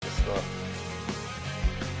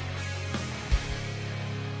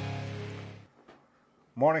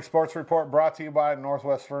Morning Sports Report brought to you by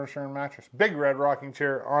Northwest Furniture and Mattress. Big Red Rocking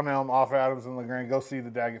Chair on Elm, off Adams and LaGrange. Go see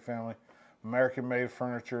the Daggett family. American-made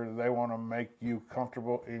furniture. They want to make you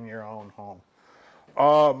comfortable in your own home.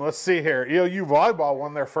 Let's see here. EOU Volleyball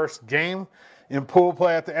won their first game in pool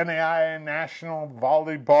play at the NAIA National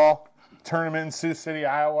Volleyball Tournament in Sioux City,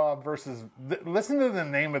 Iowa versus, listen to the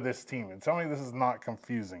name of this team and tell me this is not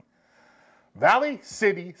confusing. Valley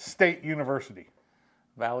City State University.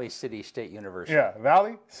 Valley City State University. Yeah,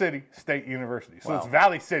 Valley City State University. So it's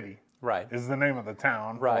Valley City. Right. Is the name of the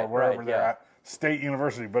town. Right. Or wherever they're at. State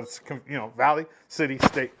University. But it's, Valley City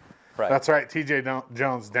State. Right. That's right. TJ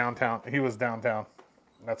Jones downtown. He was downtown.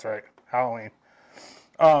 That's right. Halloween.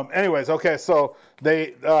 Anyways, okay, so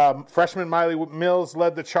they freshman Miley Mills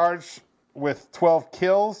led the charge with 12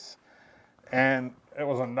 kills. And it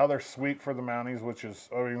was another sweep for the Mounties, which is,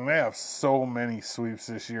 they have so many sweeps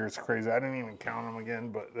this year. It's crazy. I didn't even count them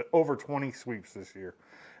again, but over 20 sweeps this year.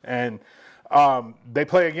 And they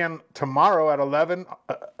play again tomorrow at 11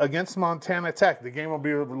 against Montana Tech. The game will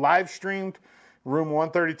be live streamed, room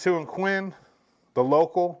 132 in Quinn, the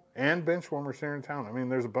local, and Benchwarmers here in town. I mean,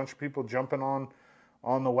 there's a bunch of people jumping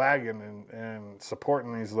on the wagon and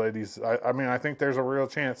supporting these ladies. I think there's a real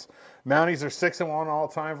chance. Mounties are 6-1 all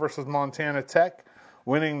time versus Montana Tech,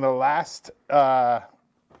 winning the last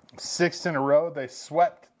 6 in a row. They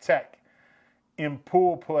swept Tech in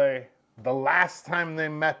pool play the last time they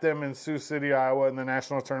met them in Sioux City, Iowa in the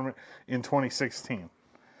national tournament in 2016.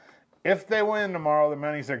 If they win tomorrow, the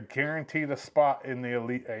Mounties are guaranteed a spot in the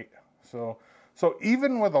Elite Eight. So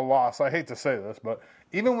even with a loss, I hate to say this, but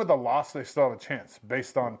even with a loss, they still have a chance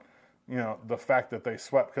based on, the fact that they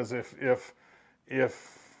swept. Because if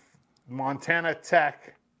Montana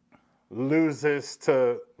Tech loses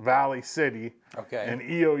to Valley City, and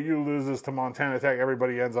EOU loses to Montana Tech,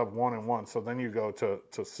 everybody ends up 1-1. So then you go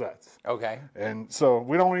to sets. Okay. And so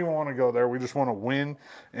we don't even want to go there. We just want to win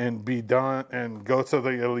and be done and go to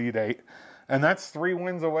the Elite Eight. And that's 3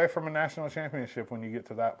 wins away from a national championship when you get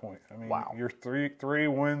to that point. I mean, You're three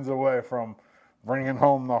wins away from bringing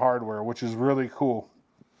home the hardware, which is really cool.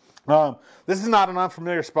 This is not an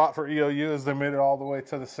unfamiliar spot for EOU as they made it all the way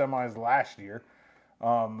to the semis last year,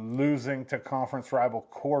 losing to conference rival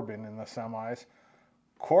Corbin in the semis.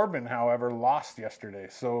 Corbin, however, lost yesterday.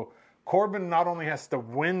 So Corbin not only has to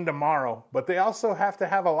win tomorrow, but they also have to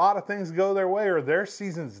have a lot of things go their way or their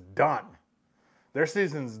season's done. Their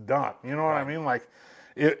season's done. You know what I mean? Like,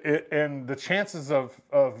 and the chances of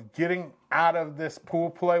getting out of this pool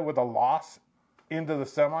play with a loss into the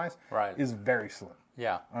semis is very slim.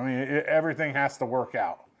 Yeah. I mean, everything has to work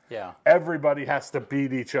out. Yeah. Everybody has to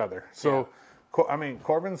beat each other. So,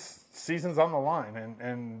 Corbin's season's on the line,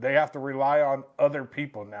 and they have to rely on other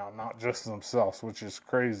people now, not just themselves, which is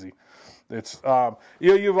crazy. It's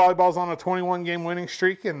EOU Volleyball's on a 21-game winning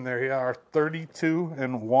streak, and they are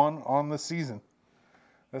 32-1 on the season.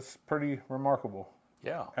 That's pretty remarkable.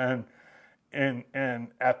 Yeah. And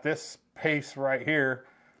at this pace right here,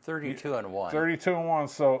 32-1.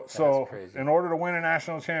 32-1. So crazy. In order to win a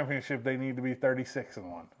national championship, they need to be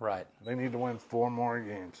 36-1. Right. They need to win 4 more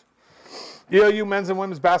games. EOU men's and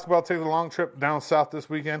women's basketball take a long trip down south this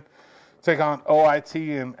weekend. Take on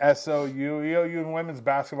OIT and SOU. EOU and women's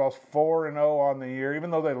basketball is 4-0 on the year. Even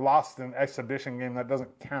though they lost an exhibition game, that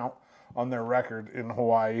doesn't count on their record in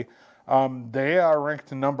Hawaii. They are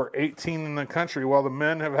ranked number 18 in the country, while the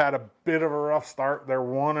men have had a bit of a rough start. They're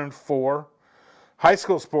 1-4. High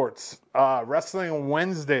school sports, wrestling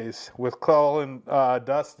Wednesdays with Clell and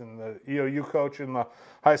Dustin, the EOU coach and the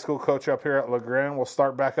high school coach up here at LeGrand. Will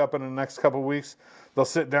start back up in the next couple weeks. They'll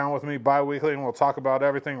sit down with me bi-weekly and we'll talk about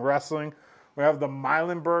everything wrestling. We have the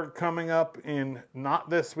Milenberg coming up in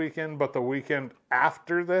not this weekend, but the weekend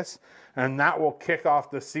after this, and that will kick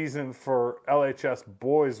off the season for LHS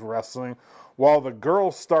boys wrestling, while the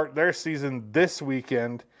girls start their season this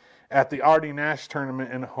weekend at the Artie Nash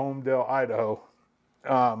tournament in Homedale, Idaho.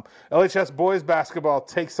 LHS boys basketball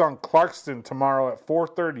takes on Clarkston tomorrow at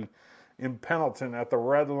 4:30 in Pendleton at the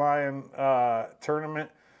Red Lion tournament.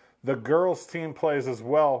 The girls team plays as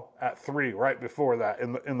well at 3 right before that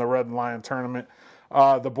in the Red Lion tournament.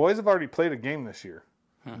 The boys have already played a game this year.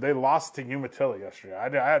 They lost to Umatilla yesterday. I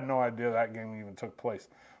had no idea that game even took place.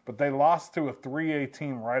 But they lost to a 3A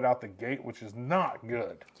team right out the gate, which is not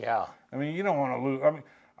good. Yeah. I mean, you don't want to lose. I mean,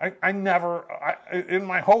 I never, in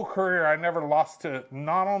my whole career, I never lost to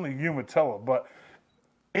not only Umatilla, but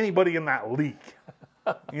anybody in that league.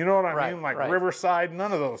 You know what I mean? Like Riverside,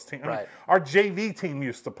 none of those teams. I mean, our JV team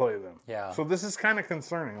used to play them. Yeah. So this is kind of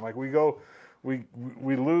concerning. Like we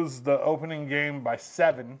lose the opening game by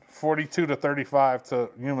 7, 42-35 to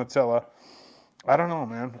Umatilla. I don't know,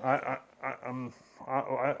 man.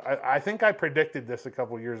 I think I predicted this a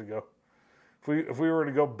couple years ago. If we were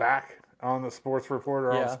to go back on the sports report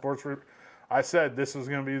or on the sports report, I said this was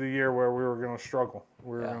going to be the year where we were going to struggle.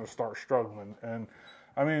 We were going to start struggling. And,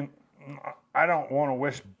 I mean, I don't want to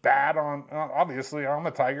wish bad on. Obviously, I'm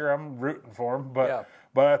a Tiger. I'm rooting for him, but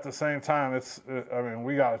at the same time,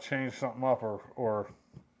 we got to change something up, or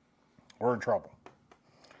we're in trouble.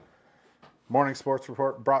 Morning Sports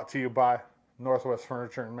Report brought to you by Northwest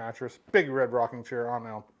Furniture and Mattress, Big Red Rocking Chair on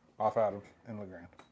Elm, off Adams in LeGrand.